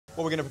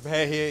What we're going to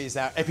prepare here is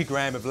our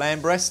Epigramme of lamb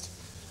breast.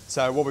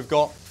 So what we've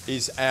got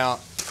is our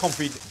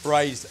confit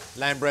braised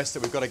lamb breast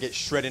that we've got to get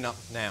shredding up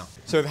now.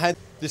 So we've had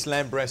this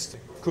lamb breast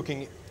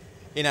cooking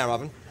in our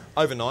oven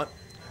overnight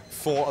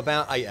for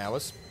about 8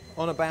 hours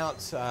on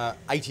about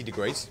 80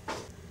 degrees.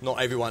 Not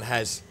everyone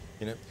has,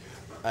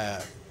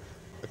 a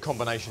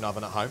combination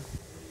oven at home.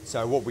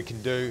 So what we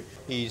can do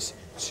is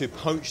to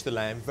poach the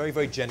lamb very,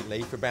 very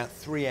gently for about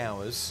 3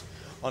 hours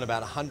on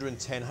about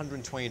 110,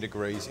 120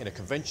 degrees in a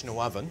conventional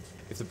oven.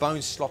 If the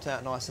bones slot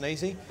out nice and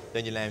easy,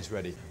 then your lamb's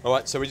ready. All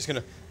right, so we're just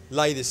going to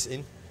lay this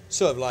in,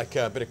 sort of like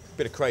a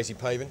bit of crazy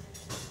paving,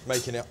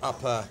 making it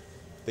up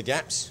the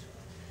gaps.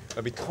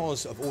 But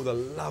because of all the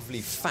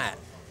lovely fat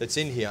that's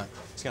in here,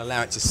 it's going to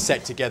allow it to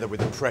set together with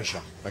the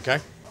pressure, okay?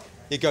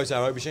 Here goes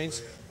our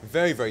aubergines.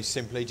 Very, very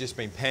simply, just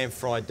been pan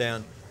fried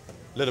down,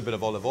 a little bit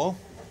of olive oil.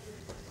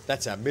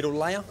 That's our middle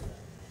layer.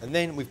 And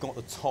then we've got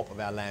the top of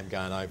our lamb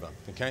going over,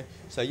 okay?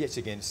 So yet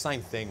again, same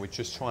thing, we're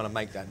just trying to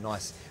make that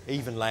nice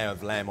even layer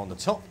of lamb on the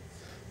top.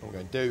 What we're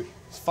going to do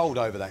is fold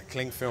over that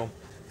cling film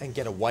and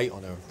get a weight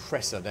on her and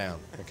press her down,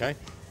 okay?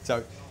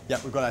 So, yeah,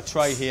 we've got our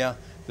tray here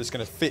that's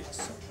going to fit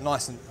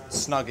nice and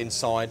snug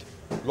inside,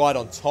 right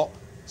on top.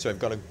 So we've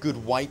got a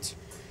good weight.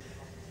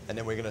 And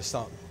then we're going to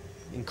start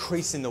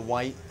increasing the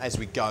weight as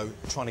we go,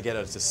 trying to get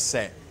her to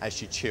set as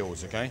she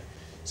chills, okay?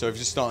 So we're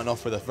just starting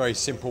off with a very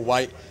simple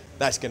weight.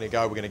 That's going to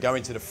go, we're going to go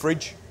into the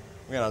fridge.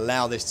 We're going to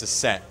allow this to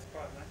set.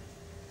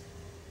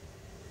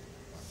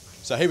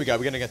 So here we go,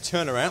 we're going to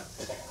turn her out.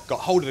 Got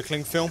hold of the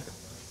cling film,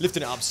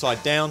 lifting it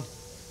upside down.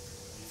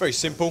 Very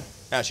simple,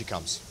 out she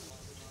comes.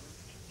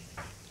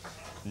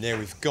 And there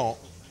we've got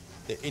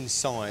the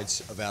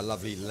insides of our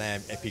lovely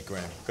lamb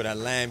Epigramme. Got our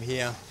lamb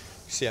here,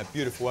 you see our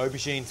beautiful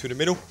aubergine through the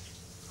middle.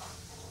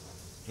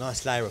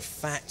 Nice layer of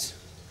fat,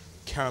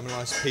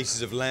 caramelised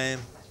pieces of lamb.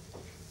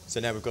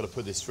 So now we've got to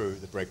put this through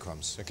the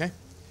breadcrumbs, okay?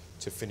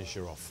 To finish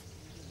her off.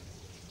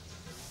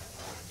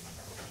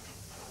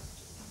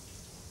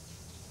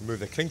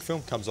 Remove the cling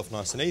film, comes off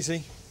nice and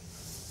easy.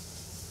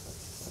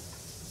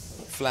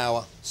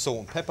 Flour, salt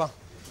and pepper.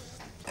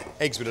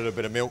 Eggs with a little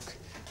bit of milk.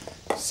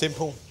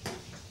 Simple.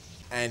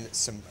 And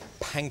some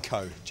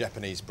panko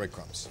Japanese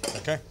breadcrumbs,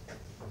 okay?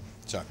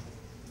 So,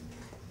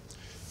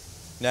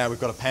 now we've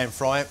got to pan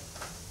fry it.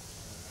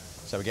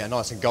 So we get it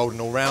nice and golden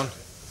all round.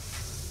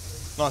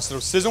 Nice little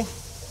sizzle.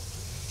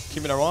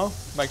 Keeping her eye on,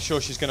 make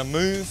sure she's going to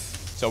move.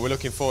 So we're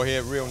looking for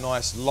here real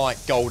nice light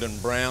golden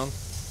brown.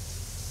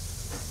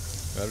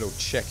 Have a little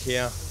check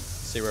here,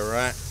 see where we're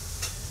at.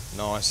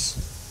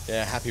 Nice,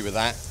 yeah, happy with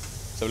that.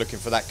 So we're looking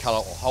for that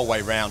colour the whole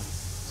way round.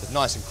 So it's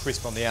nice and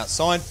crisp on the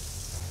outside.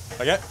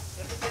 Okay,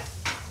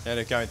 now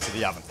to go into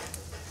the oven.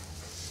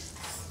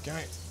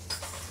 Okay.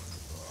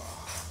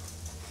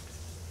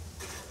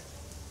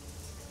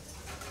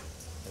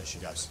 There she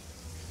goes.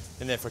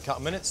 In there for a couple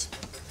of minutes,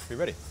 be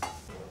ready.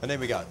 And there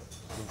we go.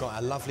 We've got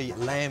our lovely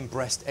lamb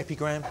breast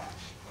Epigramme,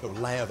 little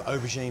layer of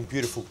aubergine,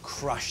 beautiful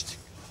crushed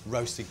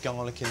roasted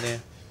garlic in there,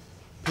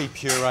 pea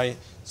puree,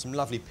 some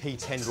lovely pea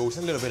tendrils,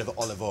 and a little bit of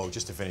olive oil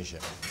just to finish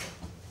it.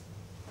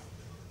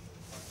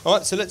 All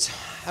right, so let's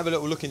have a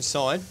little look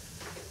inside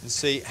and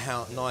see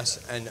how nice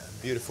and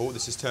beautiful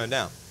this has turned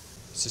out.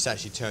 It's just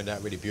actually turned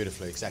out really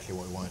beautifully, exactly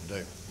what we wanted to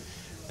do.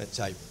 Let's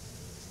say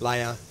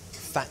layer,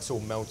 fat's all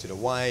melted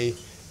away,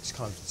 it's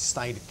kind of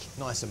stayed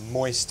nice and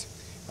moist.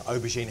 The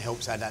aubergine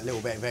helps add that little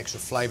bit of extra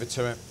flavour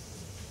to it.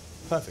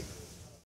 Perfect.